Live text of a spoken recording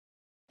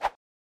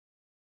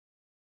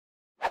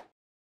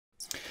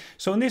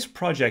So in this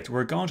project,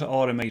 we're going to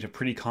automate a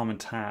pretty common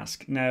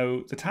task.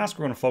 Now, the task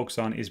we're going to focus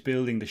on is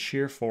building the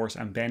shear force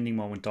and bending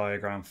moment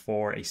diagram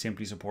for a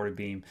simply supported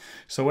beam.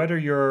 So whether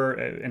you're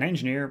an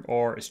engineer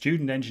or a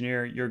student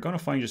engineer, you're going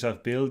to find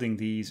yourself building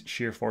these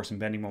shear force and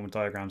bending moment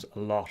diagrams a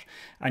lot.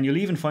 And you'll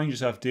even find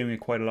yourself doing it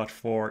quite a lot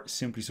for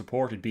simply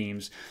supported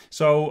beams.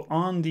 So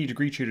on the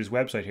Degree Tutors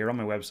website here, on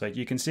my website,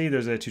 you can see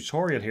there's a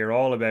tutorial here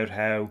all about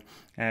how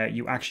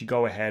you actually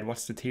go ahead,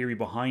 what's the theory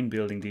behind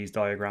building these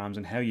diagrams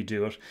and how you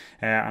do it.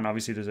 And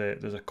obviously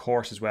there's a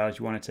course as well if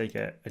you want to take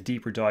a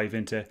deeper dive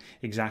into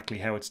exactly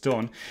how it's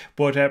done.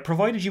 But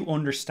provided you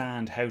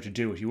understand how to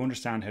do it, you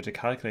understand how to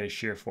calculate a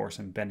shear force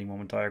and bending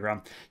moment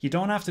diagram, you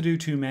don't have to do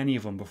too many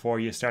of them before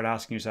you start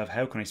asking yourself,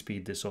 how can I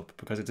speed this up?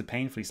 Because it's a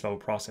painfully slow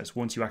process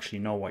once you actually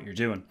know what you're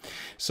doing.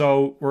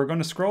 So we're going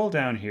to scroll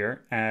down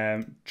here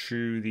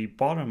through the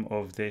bottom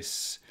of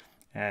this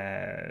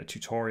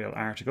tutorial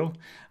article,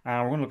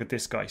 and we're going to look at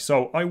this guy.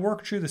 So I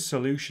worked through the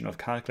solution of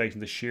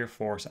calculating the shear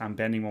force and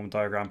bending moment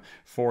diagram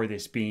for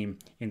this beam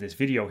in this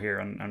video here,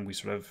 and we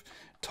sort of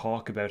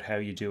talk about how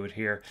you do it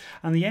here.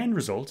 And the end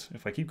result,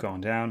 if I keep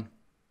going down,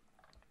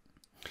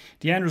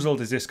 the end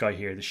result is this guy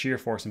here, the shear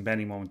force and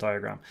bending moment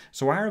diagram.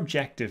 So our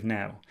objective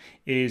now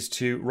is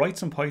to write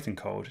some Python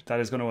code that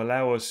is going to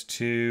allow us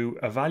to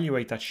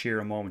evaluate that shear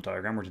and moment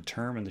diagram, or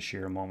determine the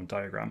shear and moment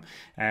diagram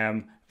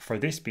for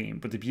this beam.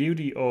 But the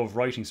beauty of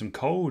writing some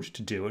code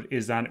to do it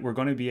is that we're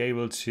going to be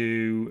able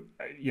to,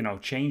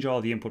 change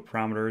all the input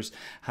parameters,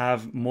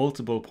 have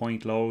multiple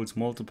point loads,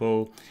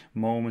 multiple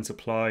moments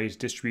applied,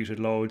 distributed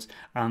loads,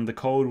 and the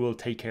code will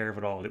take care of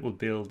it all. It will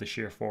build the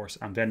shear force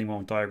and bending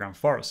moment diagram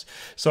for us.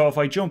 So if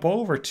I jump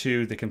over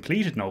to the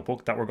completed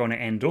notebook that we're going to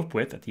end up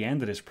with at the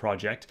end of this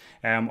project,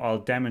 I'll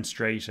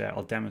demonstrate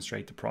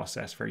the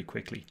process very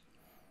quickly.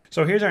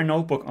 So here's our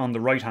notebook on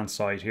the right hand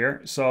side here.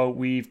 So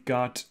we've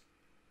got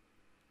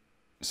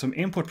some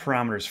input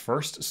parameters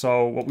first.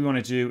 So what we want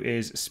to do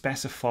is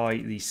specify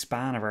the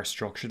span of our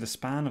structure. The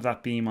span of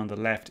that beam on the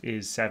left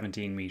is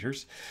 17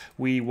 meters.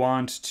 We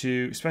want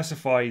to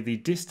specify the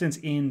distance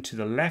into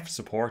the left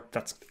support,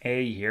 that's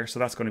A here, so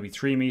that's going to be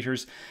 3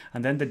 meters,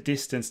 and then the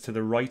distance to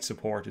the right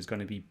support is going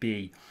to be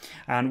B.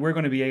 And we're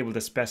going to be able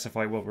to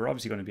specify, well, we're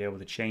obviously going to be able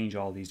to change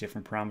all these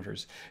different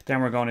parameters.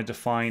 Then we're going to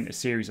define a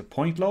series of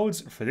point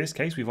loads. For this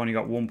case, we've only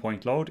got one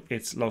point load.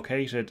 It's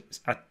located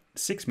at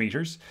 6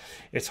 meters.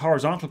 Its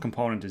horizontal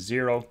component is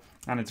 0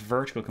 and its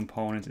vertical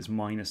component is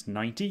minus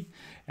 90.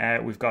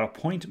 We've got a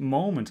point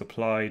moment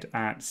applied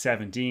at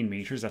 17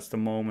 meters. That's the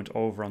moment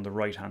over on the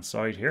right hand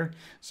side here.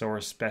 So we're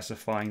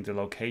specifying the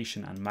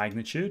location and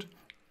magnitude.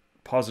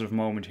 Positive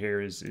moment here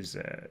is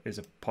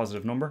a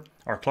positive number.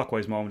 Our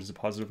clockwise moment is a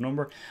positive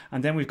number.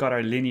 And then we've got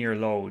our linear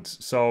loads.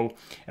 So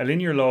a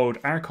linear load,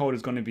 our code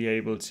is going to be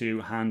able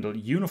to handle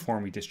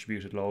uniformly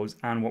distributed loads,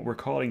 and what we're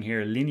calling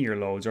here linear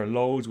loads are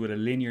loads with a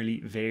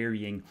linearly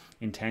varying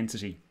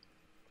intensity.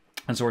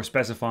 And so we're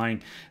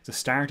specifying the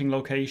starting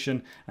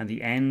location and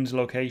the end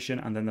location,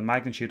 and then the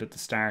magnitude at the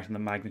start and the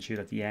magnitude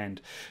at the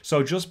end.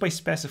 So just by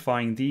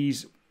specifying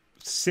these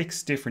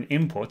 6 different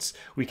inputs,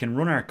 we can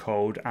run our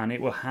code and it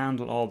will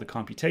handle all the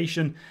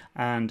computation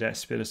and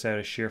spit us out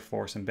a shear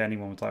force and bending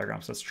moment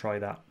diagram. So let's try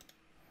that.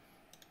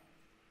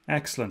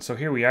 Excellent. So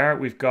here we are.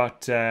 We've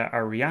got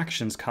our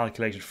reactions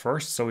calculated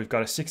first. So we've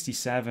got a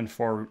 67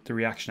 for the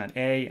reaction at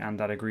A, and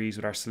that agrees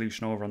with our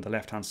solution over on the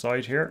left hand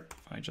side here.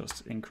 I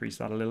just increase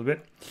that a little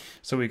bit.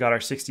 So we got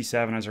our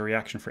 67 as a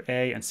reaction for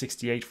A and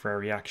 68 for our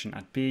reaction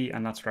at B,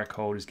 and that's what our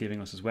code is giving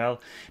us as well.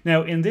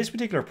 Now in this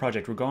particular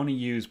project we're going to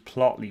use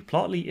Plotly.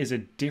 Plotly is a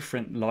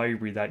different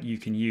library that you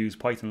can use.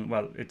 Python,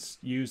 well, it's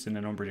used in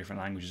a number of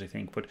different languages I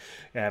think, but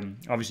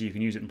obviously you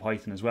can use it in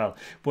Python as well.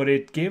 But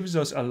it gives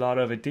us a lot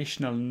of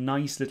additional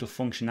nice little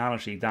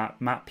functionality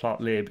that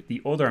Matplotlib,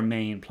 the other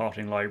main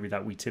plotting library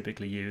that we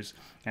typically use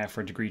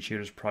for Degree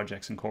Tutors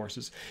projects and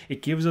courses,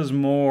 it gives us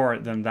more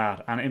than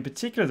that. And in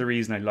particular, the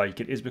reason I like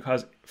it is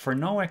because for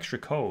no extra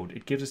code,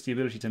 it gives us the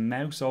ability to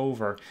mouse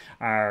over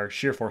our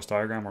shear force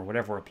diagram or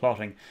whatever we're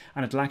plotting,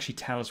 and it'll actually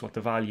tell us what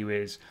the value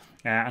is.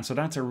 And so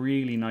that's a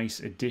really nice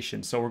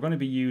addition. So we're going to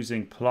be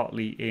using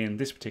Plotly in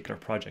this particular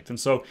project. And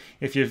so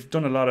if you've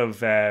done a lot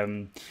of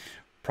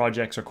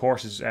projects or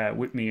courses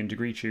with me in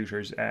Degree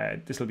Tutors,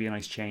 this will be a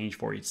nice change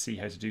for you to see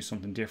how to do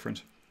something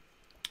different.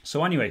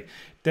 So anyway,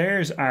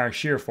 there's our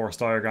shear force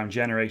diagram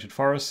generated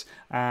for us,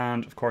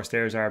 and of course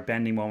there's our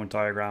bending moment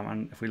diagram.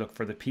 And if we look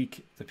for the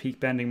peak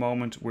bending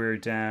moment, we're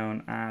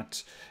down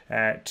at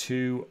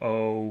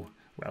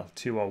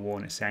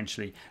 201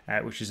 essentially,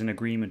 which is in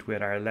agreement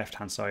with our left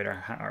hand side,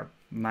 our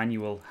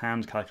manual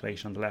hand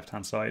calculation on the left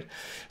hand side.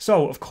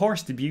 So of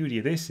course the beauty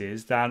of this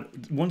is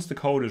that once the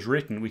code is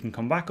written, we can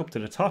come back up to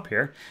the top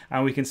here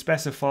and we can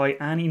specify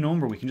any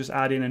number. We can just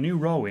add in a new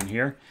row in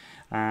here,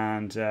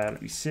 and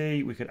let me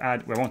see, we could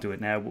add, well, I won't do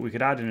it now, but we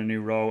could add in a new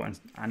row and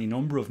any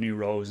number of new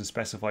rows and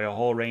specify a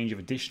whole range of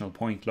additional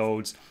point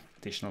loads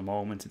additional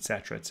moments,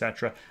 etc.,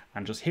 etc.,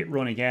 and just hit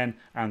run again,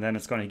 and then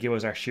it's going to give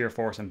us our shear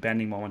force and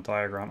bending moment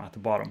diagram at the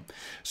bottom.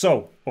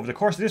 So over the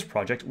course of this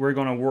project, we're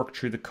going to work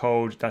through the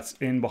code that's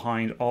in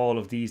behind all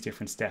of these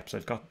different steps.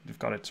 We've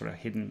got it sort of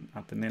hidden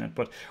at the minute,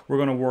 but we're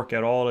going to work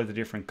out all of the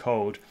different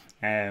code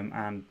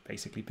and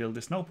basically build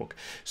this notebook.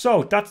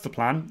 So that's the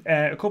plan.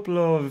 A couple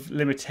of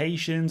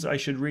limitations I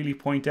should really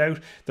point out.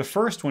 The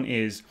first one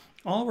is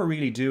all we're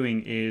really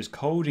doing is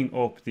coding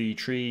up the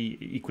three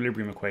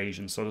equilibrium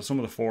equations. So the sum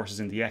of the forces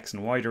in the x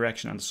and y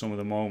direction and the sum of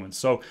the moments.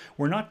 So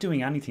we're not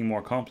doing anything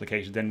more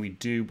complicated than we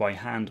do by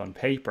hand on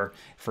paper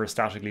for a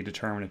statically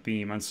determinate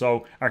beam. And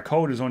so our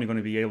code is only going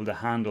to be able to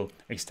handle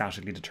a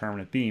statically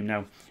determinate beam.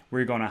 Now,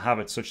 we're going to have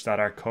it such that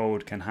our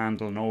code can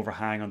handle an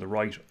overhang on the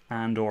right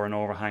and or an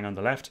overhang on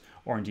the left,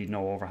 or indeed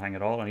no overhang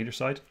at all on either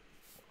side.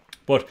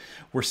 But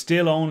we're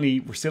still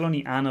only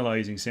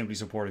analyzing simply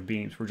supported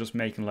beams. We're just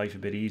making life a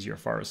bit easier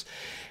for us.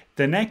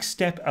 The next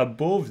step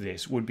above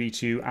this would be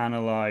to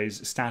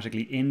analyze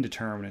statically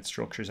indeterminate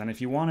structures. And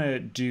if you want to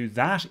do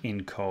that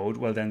in code,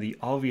 well, then the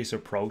obvious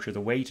approach, or the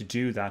way to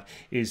do that,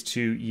 is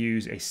to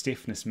use a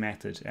stiffness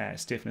method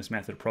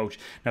approach.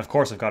 Now, of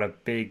course, I've got a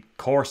big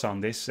course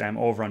on this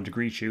over on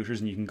Degree Tutors,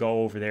 and you can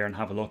go over there and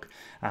have a look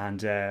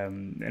and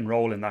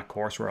enroll in that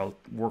course where I'll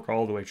work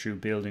all the way through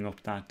building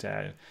up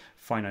that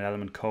finite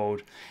element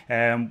code.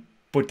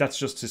 But that's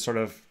just to sort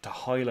of to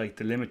highlight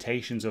the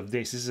limitations of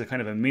this. This is a kind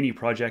of a mini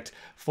project,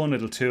 fun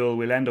little tool.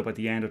 We'll end up at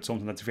the end with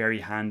something that's very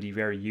handy,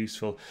 very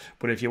useful.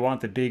 But if you want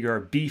the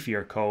bigger,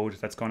 beefier code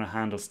that's going to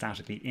handle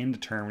statically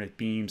indeterminate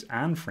beams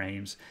and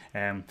frames,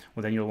 well,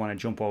 then you'll want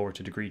to jump over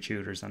to Degree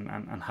Tutors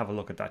and have a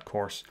look at that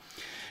course.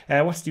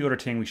 What's the other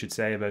thing we should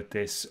say about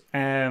this?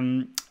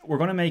 We're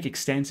going to make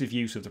extensive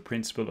use of the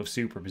principle of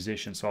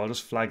superposition. So I'll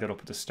just flag that up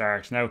at the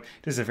start. Now,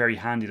 this is a very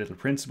handy little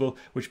principle,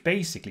 which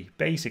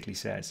basically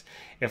says,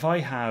 if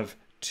I have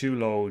two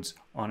loads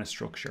on a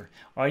structure,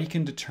 I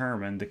can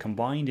determine the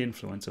combined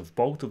influence of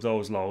both of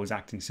those loads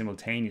acting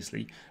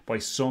simultaneously by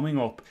summing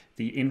up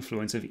the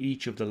influence of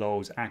each of the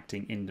loads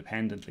acting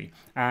independently.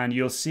 And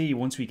you'll see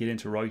once we get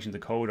into writing the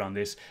code on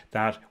this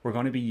that we're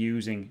going to be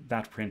using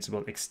that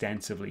principle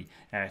extensively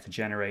to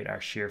generate our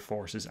shear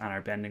forces and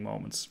our bending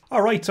moments.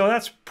 All right, so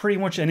that's pretty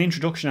much an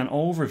introduction and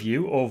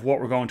overview of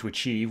what we're going to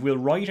achieve. We'll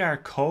write our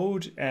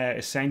code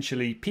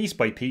essentially piece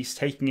by piece,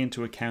 taking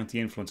into account the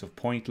influence of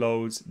point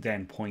loads,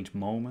 then point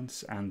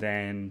moments, and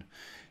then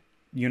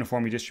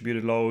uniformly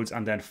distributed loads,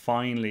 and then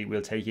finally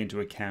we'll take into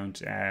account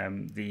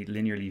the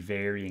linearly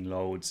varying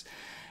loads.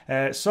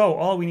 So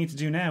all we need to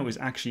do now is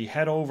actually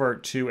head over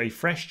to a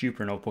fresh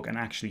Jupyter notebook and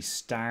actually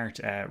start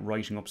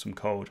writing up some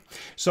code.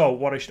 So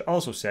what I should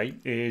also say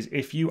is,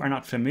 if you are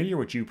not familiar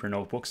with Jupyter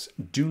notebooks,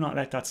 do not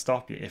let that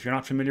stop you. If you're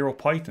not familiar with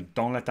Python,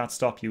 don't let that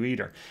stop you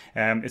either.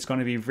 It's going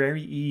to be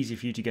very easy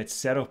for you to get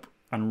set up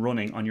and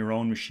running on your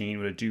own machine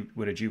with a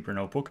Jupyter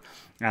notebook.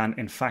 And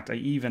in fact, I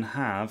even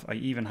have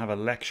a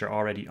lecture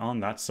already on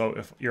that. So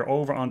if you're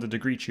over on the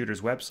Degree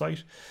Tutors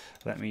website,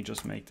 let me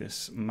just make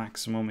this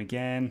maximum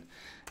again,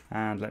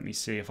 and let me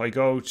see, if I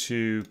go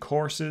to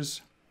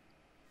courses,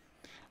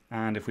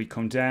 and if we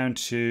come down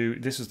to,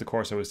 this is the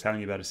course I was telling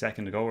you about a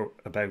second ago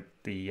about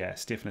the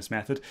stiffness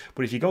method.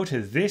 But if you go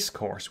to this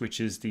course, which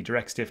is the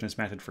direct stiffness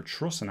method for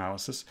truss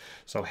analysis,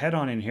 so head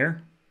on in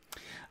here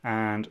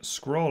and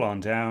scroll on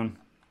down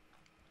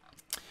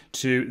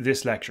to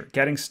this lecture,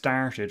 Getting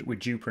Started with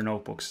Jupyter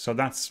Notebooks. So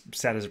that's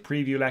set as a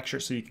preview lecture,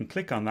 so you can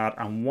click on that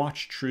and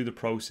watch through the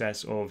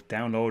process of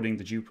downloading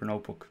the Jupyter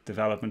Notebook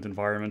development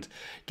environment,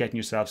 getting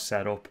yourself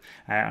set up.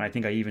 And I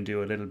think I even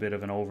do a little bit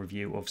of an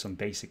overview of some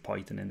basic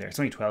Python in there. It's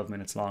only 12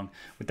 minutes long,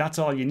 but that's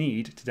all you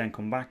need to then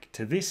come back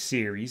to this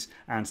series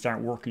and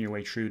start working your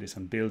way through this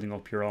and building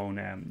up your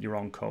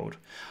own code.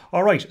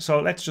 All right,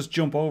 so let's just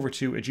jump over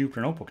to a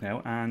Jupyter Notebook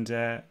now and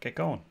get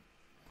going.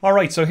 All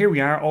right, so here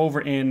we are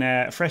over in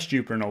a fresh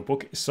Jupyter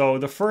notebook. So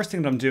the first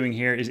thing that I'm doing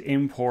here is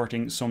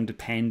importing some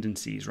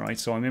dependencies, right?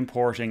 So I'm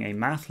importing a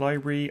math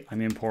library,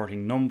 I'm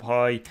importing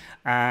NumPy,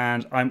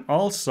 and I'm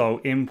also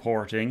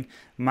importing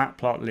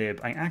matplotlib.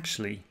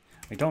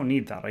 I don't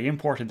need that. I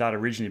imported that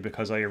originally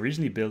because I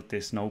originally built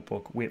this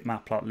notebook with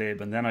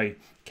matplotlib, and then I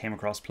came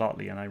across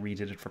Plotly and I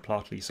redid it for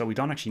Plotly. So we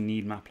don't actually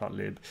need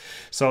matplotlib.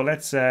 So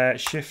let's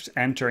shift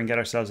enter and get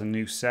ourselves a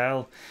new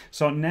cell.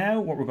 So now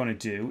what we're going to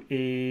do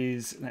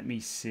is, let me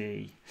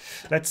see.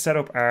 Let's set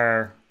up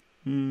our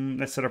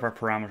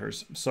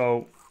parameters.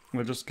 So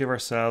we'll just give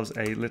ourselves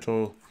a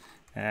little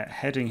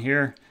heading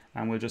here,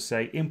 and we'll just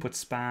say input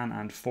span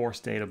and force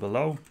data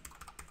below.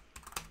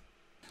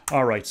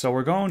 All right, so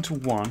we're going to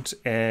want,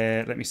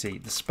 let me see,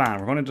 the span.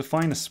 We're going to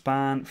define a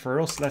span. For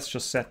us, let's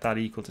just set that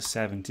equal to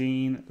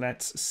 17.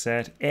 Let's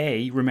set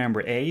A.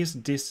 Remember, A is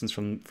the distance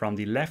from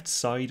the left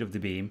side of the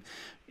beam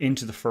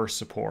into the first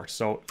support.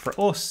 So for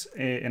us,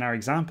 in our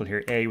example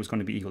here, A was going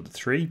to be equal to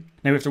 3.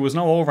 Now, if there was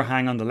no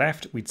overhang on the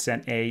left, we'd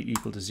set A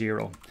equal to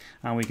 0.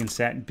 And we can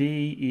set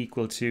B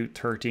equal to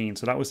 13.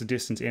 So that was the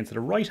distance into the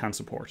right-hand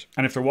support.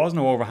 And if there was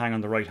no overhang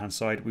on the right-hand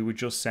side, we would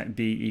just set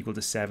B equal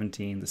to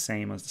 17, the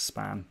same as the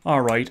span.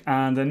 All right,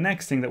 and the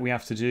next thing that we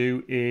have to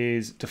do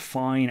is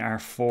define our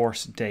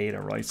force data,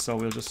 right? So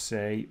we'll just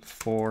say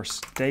force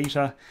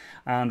data.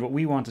 And what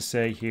we want to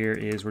say here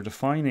is we're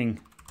defining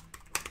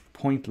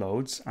point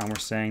loads, and we're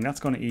saying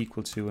that's going to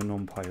equal to a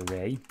numpy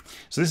array.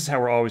 So this is how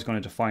we're always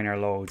going to define our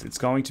loads. It's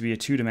going to be a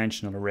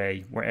two-dimensional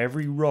array where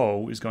every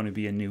row is going to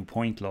be a new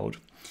point load.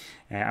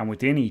 And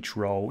within each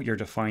row, you're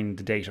defining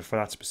the data for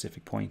that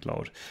specific point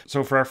load.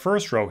 So for our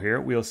first row here,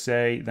 we'll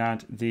say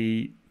that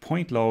the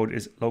point load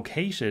is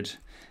located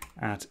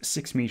at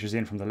 6 meters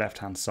in from the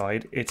left-hand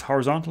side. Its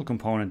horizontal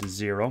component is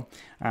 0,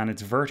 and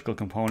its vertical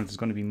component is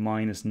going to be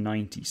minus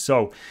 90.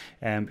 So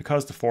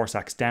because the force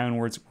acts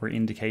downwards, we're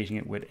indicating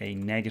it with a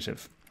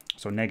negative.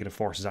 So negative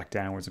forces act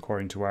downwards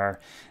according to our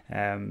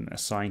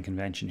sign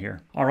convention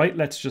here. All right,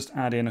 let's just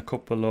add in a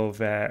couple of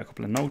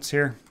notes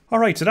here. All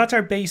right, so that's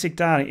our basic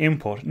data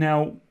input.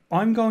 Now,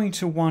 I'm going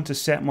to want to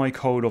set my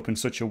code up in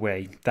such a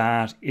way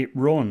that it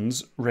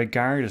runs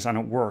regardless, and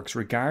it works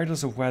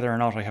regardless of whether or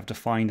not I have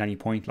defined any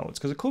point loads.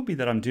 Because it could be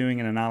that I'm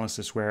doing an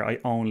analysis where I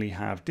only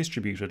have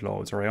distributed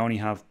loads, or I only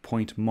have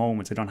point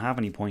moments. I don't have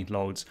any point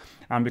loads.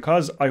 And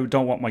because I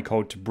don't want my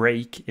code to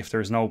break if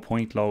there's no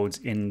point loads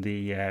in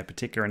the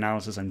particular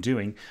analysis I'm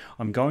doing,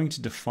 I'm going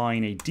to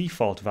define a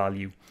default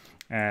value.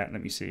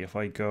 Let me see, if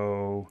I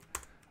go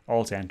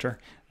Alt Enter,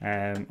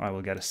 I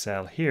will get a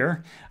cell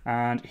here,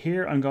 and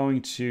here I'm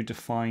going to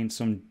define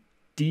some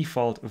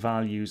default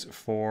values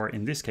for,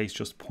 in this case,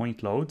 just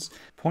point loads.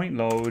 Point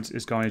loads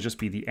is going to just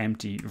be the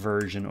empty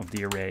version of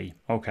the array.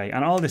 Okay,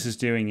 and all this is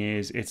doing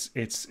is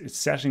it's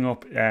setting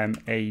up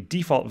a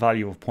default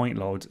value of point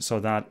loads, so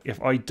that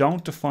if I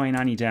don't define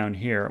any down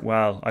here,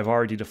 well, I've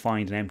already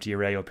defined an empty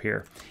array up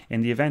here.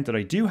 In the event that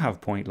I do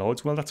have point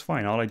loads, well, that's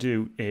fine. All I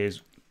do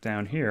is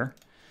down here,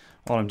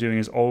 all I'm doing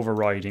is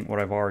overriding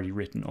what I've already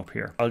written up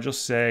here. I'll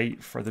just say,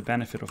 for the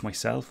benefit of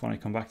myself, when I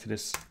come back to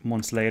this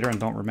months later and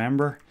don't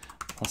remember,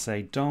 I'll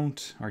say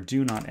don't or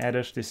do not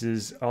edit. This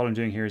is, all I'm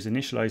doing here is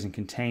initializing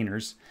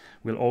containers.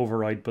 We'll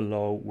override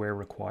below where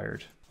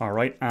required. All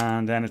right,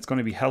 and then it's going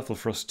to be helpful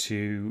for us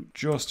to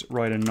just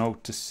write a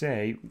note to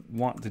say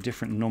what the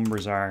different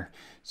numbers are.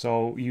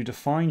 So you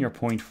define your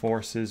point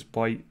forces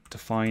by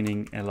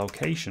defining a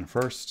location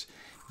first,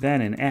 then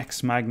an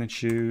X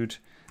magnitude,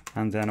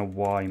 and then a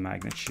Y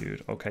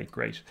magnitude. Okay,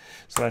 great.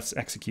 So let's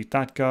execute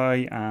that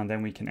guy, and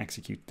then we can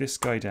execute this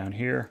guy down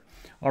here.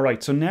 All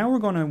right, so now we're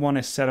going to want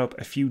to set up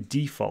a few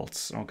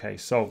defaults. Okay,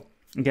 so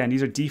again,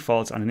 these are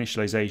defaults and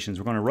initializations.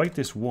 We're going to write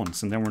this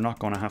once, and then we're not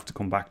going to have to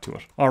come back to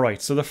it. All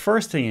right, so the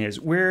first thing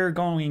is we're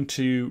going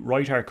to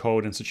write our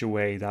code in such a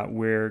way that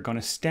we're going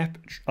to step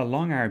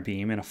along our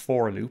beam in a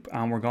for loop,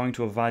 and we're going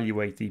to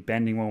evaluate the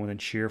bending moment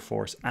and shear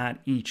force at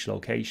each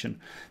location.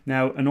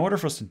 Now, in order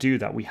for us to do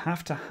that, we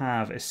have to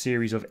have a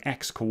series of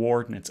X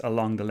coordinates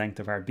along the length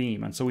of our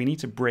beam. And so we need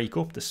to break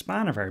up the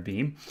span of our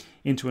beam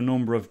into a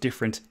number of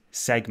different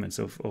segments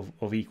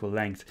of equal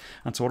length.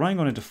 And so what I'm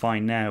going to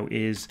define now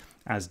is,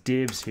 as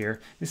divs here,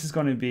 this is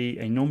going to be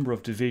a number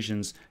of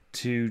divisions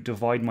to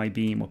divide my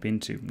beam up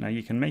into. Now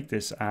you can make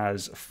this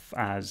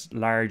as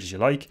large as you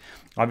like.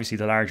 Obviously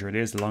the larger it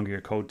is, the longer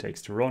your code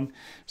takes to run.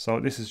 So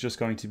this is just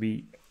going to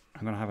be,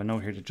 I'm going to have a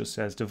note here that just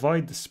says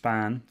divide the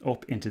span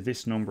up into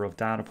this number of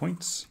data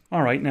points.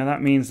 All right, now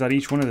that means that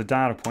each one of the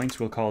data points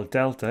we'll call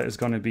delta is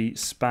going to be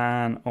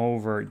span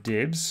over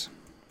divs.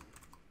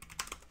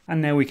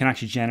 And now we can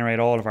actually generate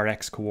all of our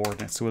X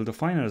coordinates. So we'll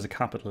define it as a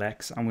capital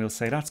X, and we'll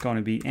say that's going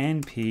to be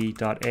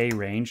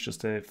np.arange,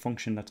 just a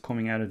function that's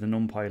coming out of the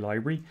NumPy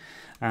library.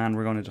 And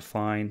we're going to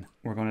define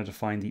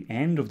the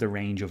end of the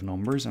range of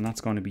numbers, and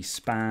that's going to be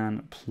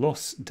span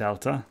plus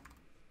delta.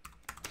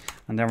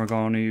 And then we're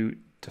going to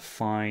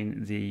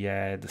define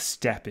the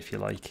step, if you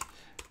like,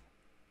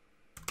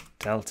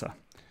 delta.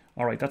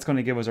 All right, that's going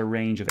to give us a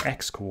range of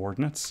X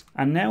coordinates.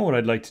 And now what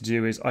I'd like to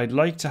do is I'd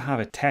like to have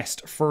a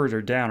test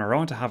further down, or I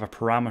want to have a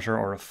parameter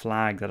or a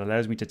flag that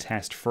allows me to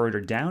test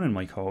further down in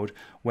my code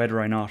whether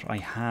or not I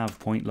have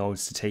point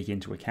loads to take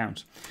into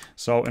account.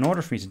 So in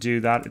order for me to do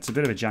that, it's a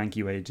bit of a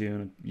janky way of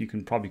doing it. You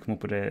can probably come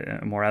up with a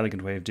more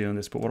elegant way of doing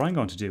this, but what I'm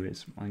going to do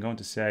is I'm going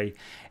to say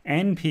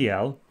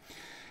NPL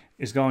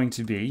is going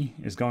to be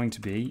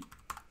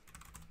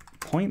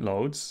point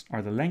loads,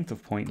 or the length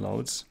of point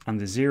loads, and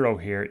the 0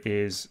 here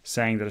is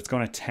saying that it's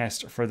going to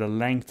test for the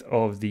length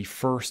of the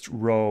first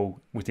row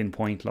within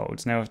point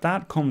loads. Now if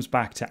that comes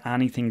back to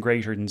anything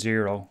greater than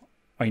 0,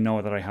 I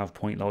know that I have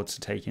point loads to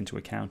take into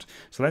account.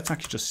 So let's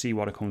actually just see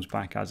what it comes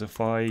back as.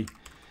 If I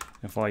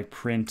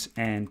print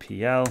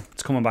NPL,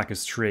 it's coming back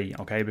as 3,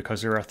 okay,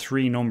 because there are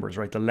 3 numbers,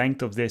 right? The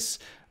length of this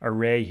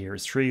array here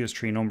is 3, there's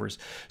 3 numbers.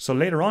 So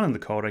later on in the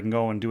code I can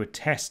go and do a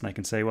test, and I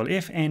can say, well,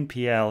 if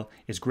NPL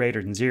is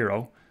greater than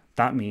 0,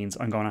 that means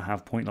I'm going to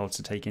have point loads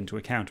to take into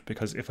account,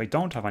 because if I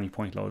don't have any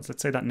point loads,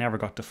 let's say that never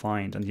got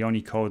defined and the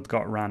only code that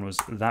got ran was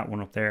that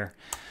one up there,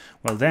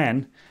 well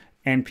then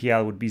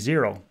NPL would be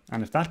 0.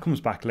 And if that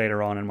comes back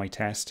later on in my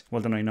test,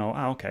 well then I know,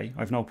 okay,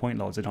 I've no point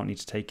loads. I don't need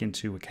to take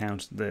into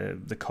account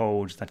the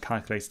code that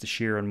calculates the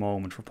shear and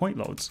moment for point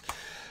loads.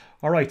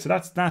 All right, so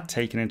that's that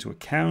taken into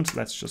account.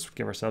 Let's just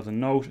give ourselves a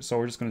note. So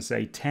we're just going to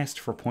say test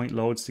for point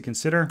loads to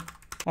consider.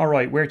 All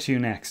right, where to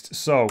next?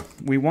 So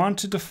we want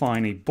to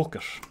define a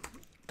bucket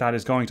that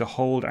is going to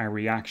hold our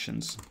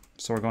reactions.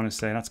 So we're going to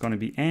say that's going to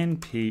be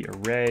NP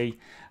array,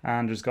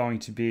 and there's going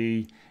to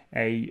be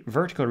a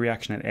vertical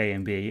reaction at A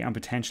and B, and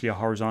potentially a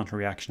horizontal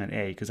reaction at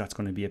A, because that's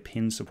going to be a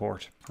pin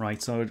support,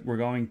 right? So we're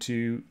going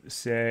to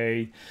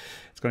say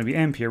it's going to be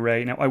NP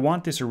array. Now I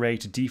want this array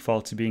to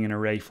default to being an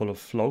array full of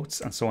floats,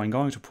 and so I'm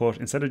going to put,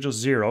 instead of just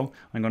 0,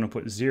 I'm going to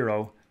put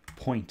 0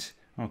 point,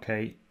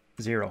 okay,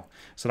 0.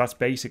 So that's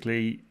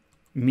basically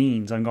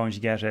means I'm going to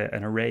get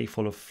an array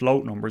full of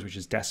float numbers, which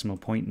is decimal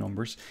point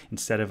numbers,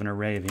 instead of an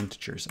array of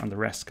integers, and the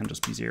rest can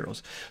just be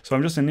zeros. So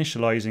I'm just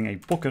initializing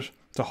a bucket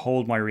to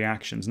hold my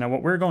reactions. Now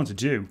what we're going to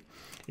do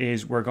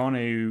is we're going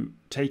to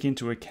take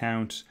into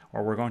account,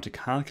 or we're going to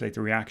calculate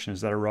the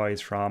reactions that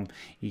arise from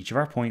each of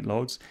our point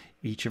loads,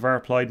 each of our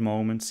applied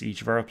moments,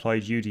 each of our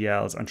applied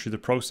UDLs, and through the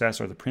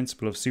process or the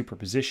principle of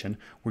superposition,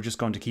 we're just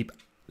going to keep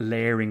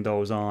layering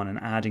those on and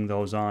adding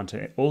those on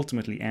to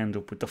ultimately end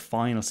up with the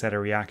final set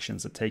of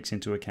reactions that takes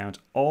into account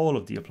all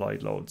of the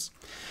applied loads.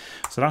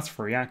 So that's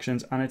for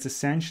reactions, and it's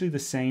essentially the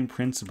same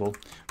principle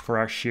for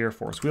our shear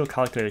force. We'll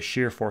calculate a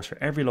shear force for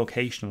every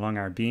location along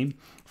our beam.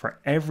 For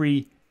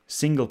every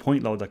single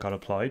point load that got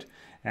applied,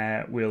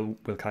 we'll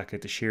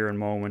calculate the shear and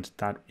moment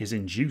that is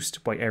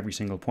induced by every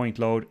single point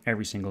load,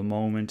 every single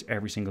moment,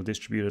 every single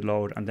distributed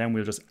load, and then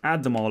we'll just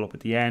add them all up at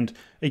the end,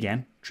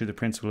 again, through the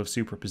principle of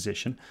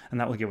superposition, and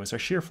that will give us our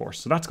shear force.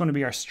 So that's going to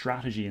be our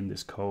strategy in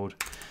this code.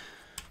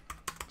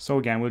 So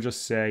again, we'll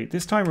just say,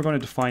 this time we're going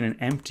to define an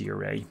empty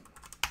array.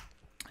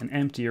 An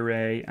empty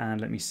array,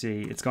 and let me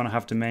see, it's going to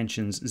have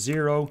dimensions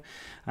 0,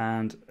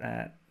 and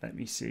let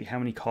me see, how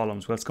many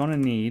columns? Well, it's going to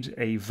need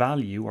a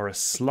value or a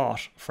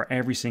slot for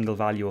every single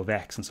value of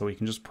x, and so we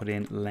can just put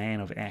in len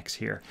of x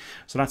here.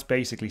 So that's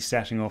basically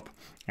setting up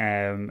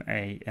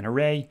an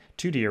array,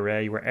 2D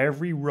array, where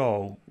every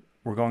row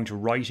we're going to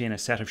write in a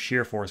set of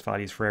shear force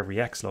values for every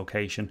x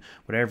location,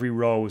 but every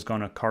row is going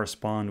to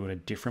correspond with a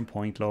different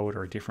point load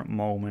or a different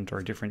moment or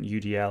a different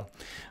UDL,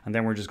 and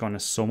then we're just going to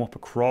sum up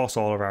across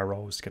all of our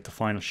rows to get the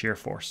final shear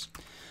force.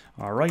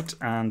 All right,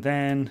 and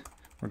then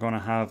we're going to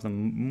have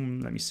them,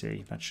 let me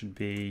see, that should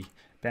be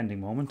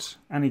bending moment,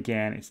 and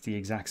again it's the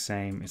exact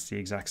same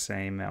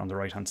on the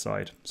right hand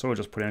side. So we'll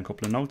just put in a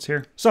couple of notes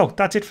here. So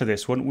that's it for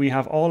this one. We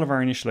have all of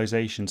our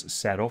initializations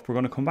set up. We're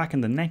going to come back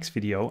in the next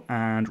video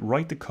and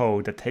write the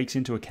code that takes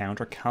into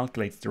account or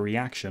calculates the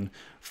reaction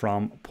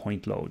from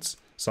point loads.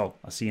 So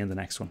I'll see you in the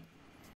next one.